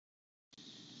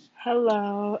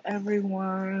Hello,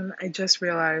 everyone. I just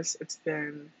realized it's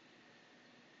been,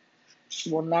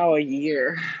 well, now a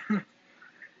year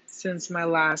since my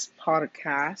last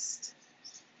podcast.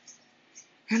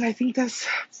 And I think that's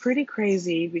pretty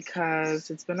crazy because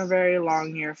it's been a very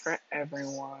long year for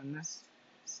everyone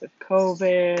with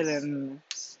COVID and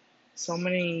so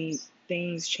many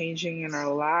things changing in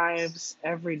our lives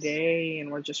every day, and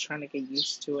we're just trying to get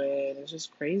used to it. It's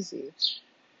just crazy.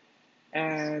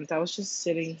 And I was just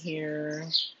sitting here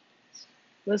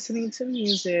listening to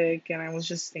music, and I was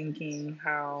just thinking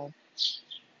how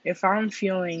if I'm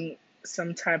feeling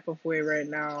some type of way right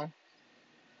now,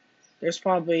 there's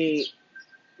probably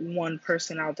one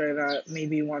person out there that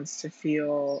maybe wants to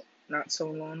feel not so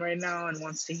alone right now and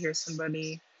wants to hear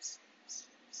somebody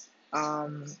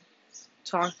um,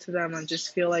 talk to them and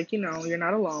just feel like, you're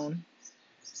not alone.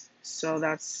 So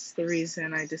that's the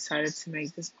reason I decided to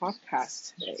make this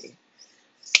podcast today.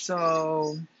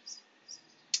 So,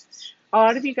 a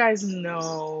lot of you guys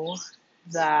know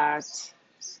that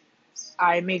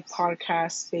I make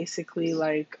podcasts basically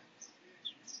like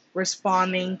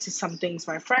responding to some things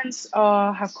my friends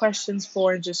have questions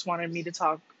for and just wanted me to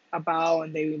talk about,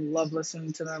 and they love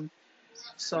listening to them.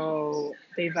 So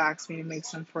they've asked me to make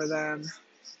some for them.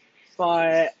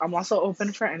 But I'm also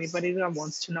open for anybody that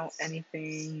wants to know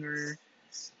anything or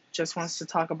just wants to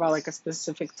talk about like a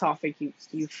specific topic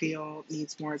you feel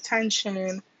needs more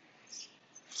attention.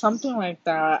 Something like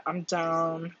that. I'm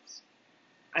down.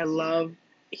 I love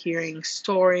hearing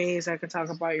stories. I can talk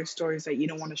about your stories that you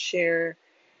don't want to share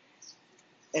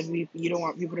and you don't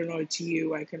want people to know it to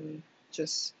you. I can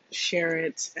just share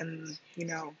it, and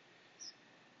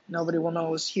nobody will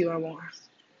know it's you. I won't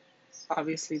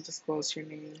obviously disclose your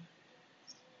name.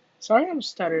 Sorry, I'm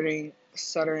stuttering.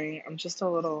 I'm just a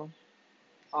little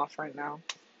off right now.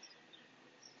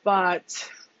 But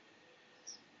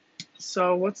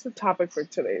so, what's the topic for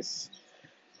today's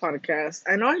podcast?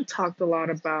 I know I talked a lot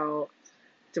about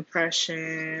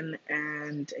depression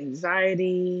and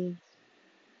anxiety.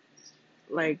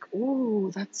 Like,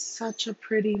 ooh, that's such a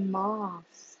pretty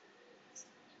moth.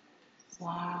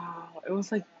 Wow, it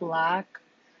was like black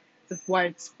with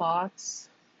white spots.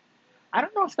 I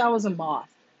don't know if that was a moth.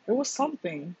 It was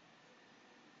something.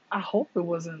 I hope it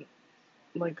wasn't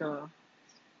like I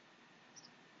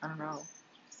don't know,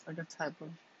 like a type of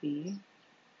bee.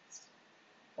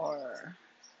 Or,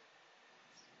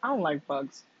 I don't like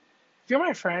bugs. If you're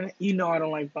my friend, you know I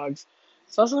don't like bugs.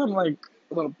 So also I'm like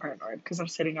a little paranoid because I'm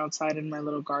sitting outside in my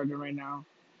little garden right now.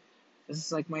 This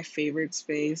is like my favorite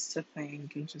space to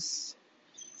think and just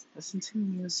listen to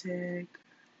music.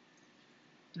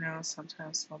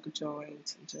 Sometimes smoke a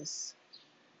joint and just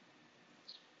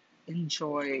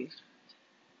enjoy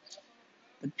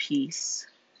the peace.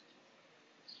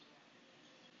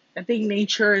 I think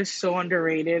nature is so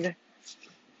underrated.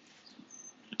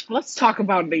 Let's talk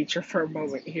about nature for a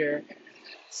moment here.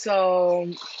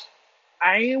 So,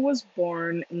 I was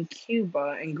born in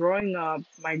Cuba, and growing up,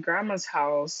 my grandma's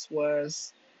house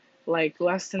was like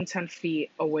less than 10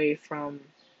 feet away from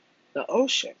the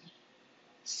ocean.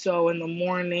 So, in the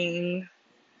morning,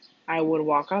 I would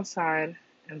walk outside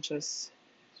and just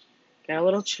get a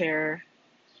little chair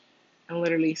and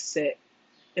literally sit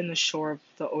in the shore of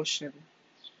the ocean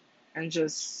and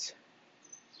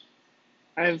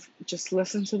I've just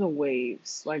listened to the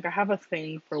waves. Like, I have a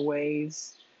thing for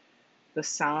waves. The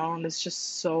sound is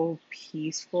just so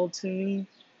peaceful to me.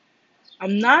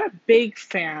 I'm not a big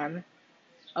fan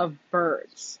of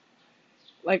birds.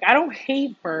 Like, I don't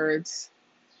hate birds,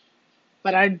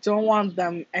 but I don't want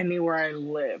them anywhere I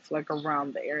live, like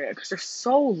around the area, because they're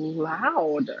so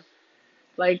loud.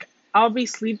 Like, I'll be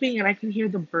sleeping and I can hear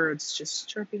the birds just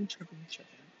chirping, chirping, chirping.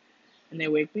 And they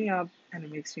wake me up and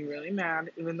it makes me really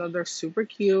mad, even though they're super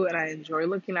cute and I enjoy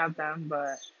looking at them,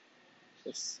 but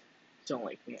just don't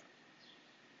wake me up.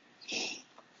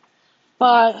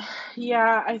 But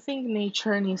yeah, I think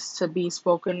nature needs to be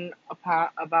spoken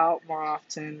about more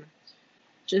often.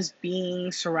 Just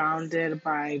being surrounded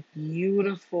by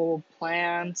beautiful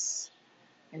plants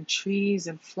and trees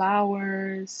and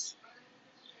flowers.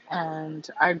 And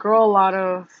I grow a lot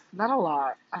of, not a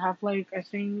lot, I have like, I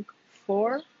think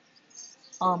four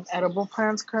edible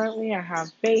plants currently. I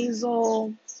have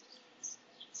basil,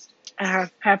 I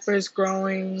have peppers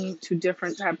growing, two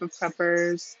different type of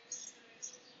peppers.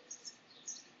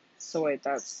 So wait,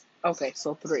 that's, okay,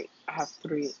 so three. I have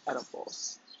three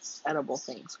edible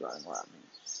things growing around me.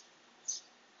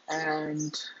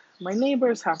 And my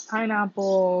neighbors have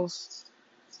pineapples.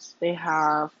 They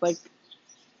have like,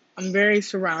 I'm very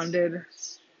surrounded,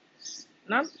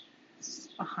 not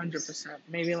 100%,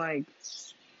 maybe like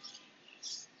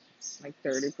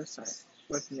 30%.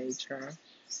 with nature.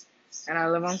 And I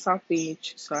live on South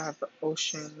Beach, so I have the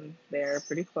ocean there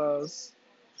pretty close.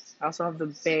 I also have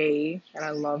the bay, and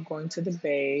I love going to the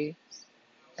bay.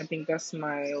 I think that's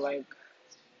my like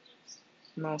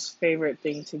most favorite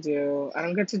thing to do. I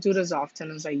don't get to do it as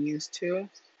often as I used to.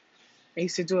 I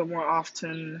used to do it more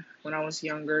often when I was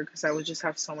younger because I would just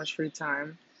have so much free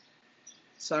time.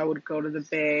 So I would go to the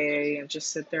bay and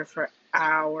just sit there for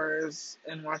hours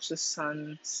and watch the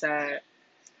sunset.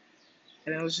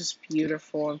 And it was just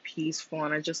beautiful and peaceful.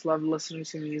 And I just loved listening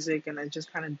to music and I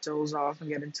just kind of doze off and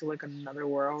get into like another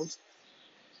world.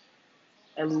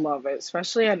 I love it,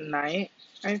 especially at night,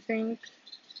 I think.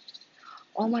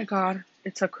 Oh my God,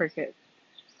 it's a cricket.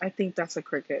 I think that's a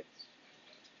cricket.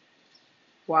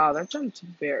 Wow, that jumped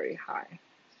very high.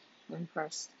 I'm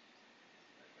impressed.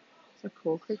 It's a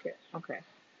cool cricket. Okay,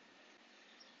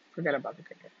 forget about the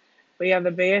cricket. But yeah,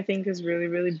 the bay I think is really,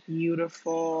 really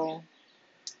beautiful.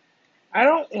 I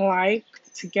don't like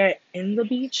to get in the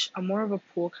beach. I'm more of a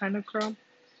pool kind of girl,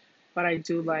 but I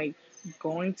do like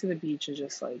going to the beach and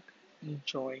just like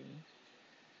enjoying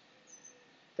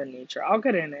the nature. I'll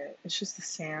get in it. It's just the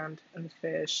sand and the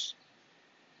fish.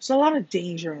 There's a lot of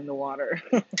danger in the water.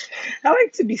 I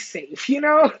like to be safe, in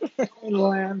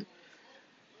land.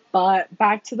 But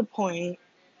back to the point,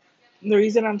 the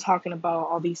reason I'm talking about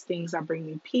all these things that bring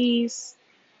me peace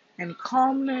and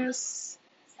calmness,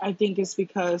 I think is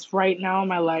because right now in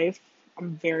my life,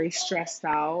 I'm very stressed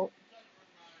out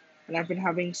and I've been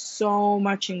having so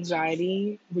much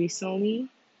anxiety recently.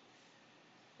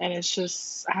 And it's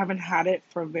just, I haven't had it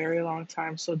for a very long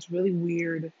time. So it's really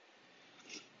weird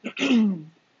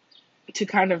to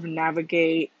kind of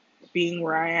navigate being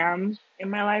where I am in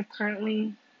my life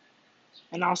currently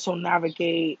and also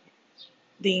navigate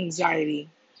the anxiety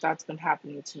that's been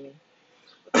happening to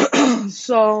me.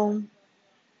 So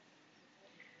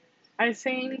I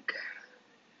think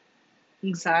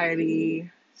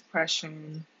anxiety,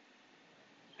 depression,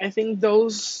 I think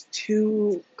those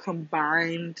two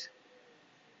combined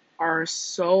are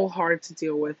so hard to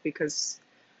deal with because,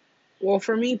 well,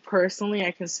 for me personally, I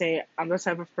can say I'm the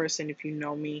type of person, if you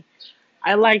know me,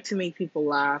 I like to make people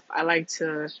laugh. I like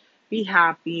to be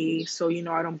happy so,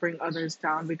 I don't bring others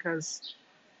down because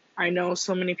I know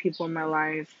so many people in my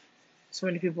life, so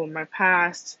many people in my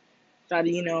past that,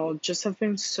 just have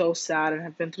been so sad and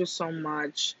have been through so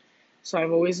much. So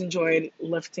I've always enjoyed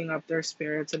lifting up their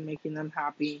spirits and making them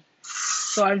happy.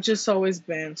 So I've just always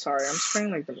been, sorry, I'm spraying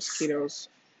like the mosquitoes.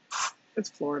 It's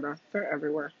Florida, they're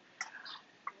everywhere.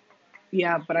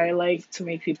 Yeah, but I like to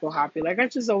make people happy. Like, I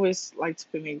just always like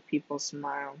to make people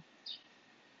smile.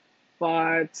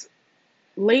 But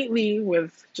lately,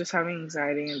 with just having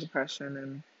anxiety and depression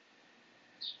and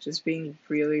just being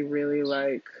really, really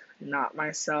like not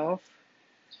myself,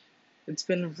 it's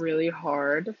been really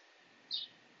hard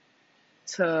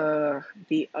to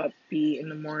be upbeat in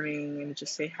the morning and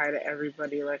just say hi to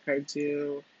everybody like I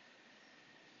do.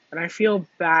 And I feel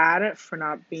bad for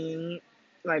not being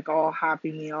like all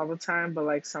happy me all the time, but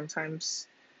like sometimes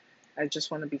I just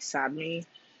want to be sad me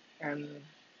and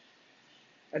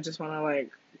I just want to like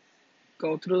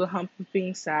go through the hump of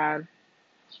being sad,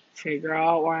 figure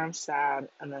out why I'm sad,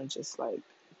 and then just like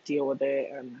deal with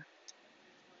it and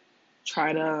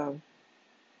try to.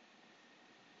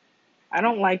 I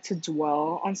don't like to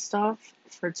dwell on stuff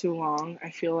for too long. I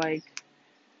feel like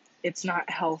it's not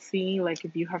healthy. Like,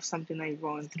 if you have something that you're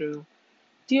going through,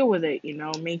 deal with it,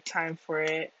 make time for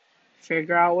it,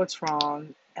 figure out what's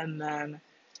wrong, and then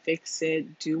fix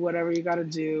it, do whatever you gotta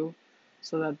do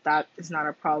so that that is not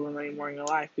a problem anymore in your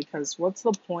life. Because what's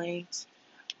the point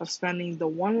of spending the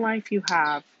one life you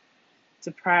have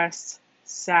depressed,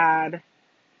 sad,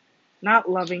 not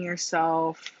loving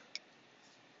yourself,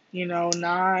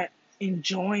 not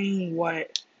enjoying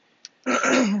what's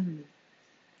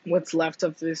left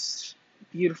of this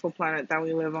beautiful planet that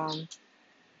we live on.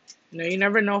 You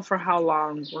never know for how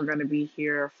long we're going to be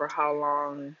here, for how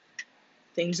long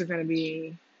things are going to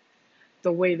be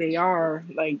the way they are.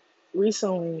 Like,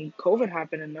 recently, COVID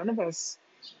happened, and none of us,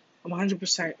 I'm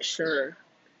 100% sure,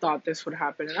 thought this would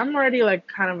happen. And I'm already, like,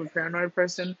 kind of a paranoid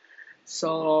person.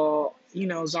 So,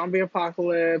 zombie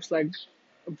apocalypse, like,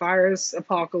 virus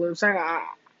apocalypse,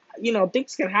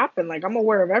 things can happen. Like, I'm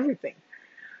aware of everything.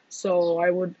 So,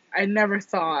 I never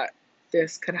thought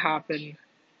this could happen.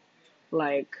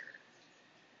 Like,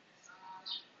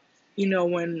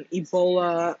 when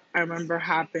Ebola, I remember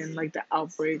happened, like the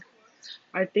outbreak.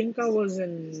 I think I was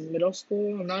in middle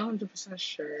school. I'm not 100%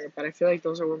 sure, but I feel like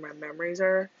those are where my memories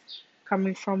are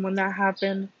coming from when that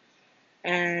happened.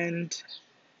 And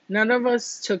none of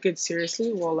us took it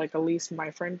seriously. Well, like at least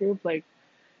my friend group, like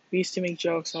We used to make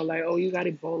jokes all like, oh, you got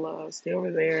Ebola, stay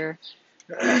over there,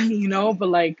 but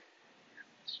like,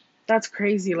 that's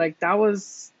crazy. Like,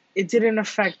 it didn't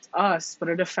affect us, but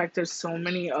it affected so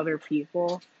many other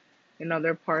people in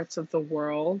other parts of the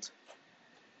world.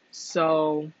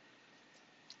 So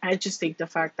I just think the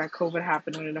fact that COVID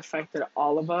happened and it affected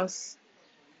all of us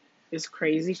is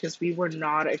crazy because we were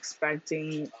not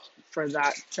expecting for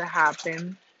that to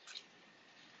happen.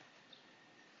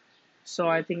 So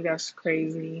I think that's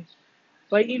crazy.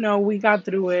 But we got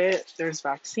through it. There's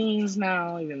vaccines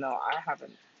now, even though I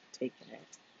haven't taken it.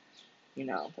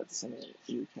 That doesn't mean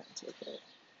you can't take it.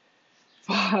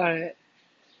 But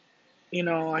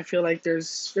I feel like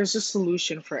there's a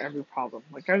solution for every problem.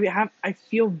 Like I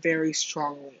feel very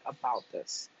strongly about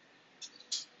this.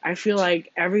 I feel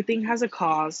like everything has a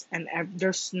cause, and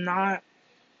there's not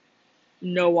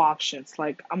no options.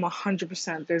 Like I'm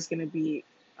 100%. There's gonna be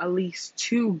at least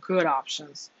two good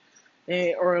options,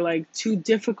 or like two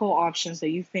difficult options that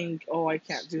you think, oh, I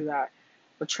can't do that.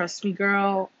 But trust me,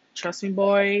 girl. Trust me,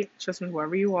 boy. Trust me,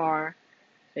 whoever you are.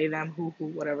 They, them, who,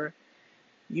 whatever.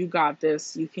 You got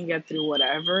this. You can get through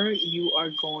whatever you are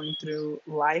going through.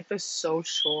 Life is so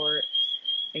short,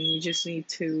 and you just need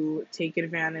to take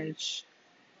advantage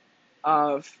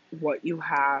of what you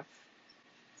have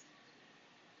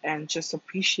and just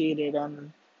appreciate it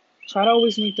and try to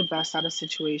always make the best out of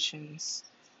situations.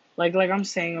 Like I'm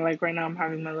saying, like right now I'm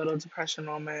having my little depression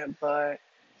moment, but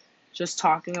just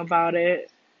talking about it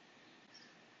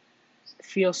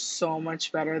feels so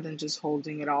much better than just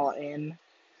holding it all in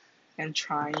and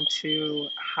trying to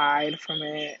hide from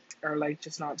it or like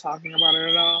just not talking about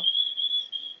it at all.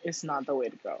 It's not the way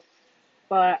to go.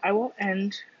 But I will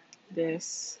end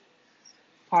this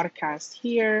podcast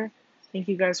here. Thank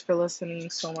you guys for listening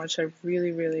so much. I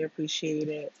really, really appreciate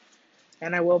it.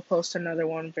 And I will post another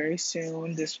one very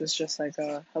soon. This was just like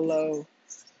a hello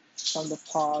from the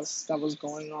pause that was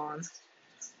going on.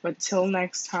 But till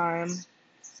next time,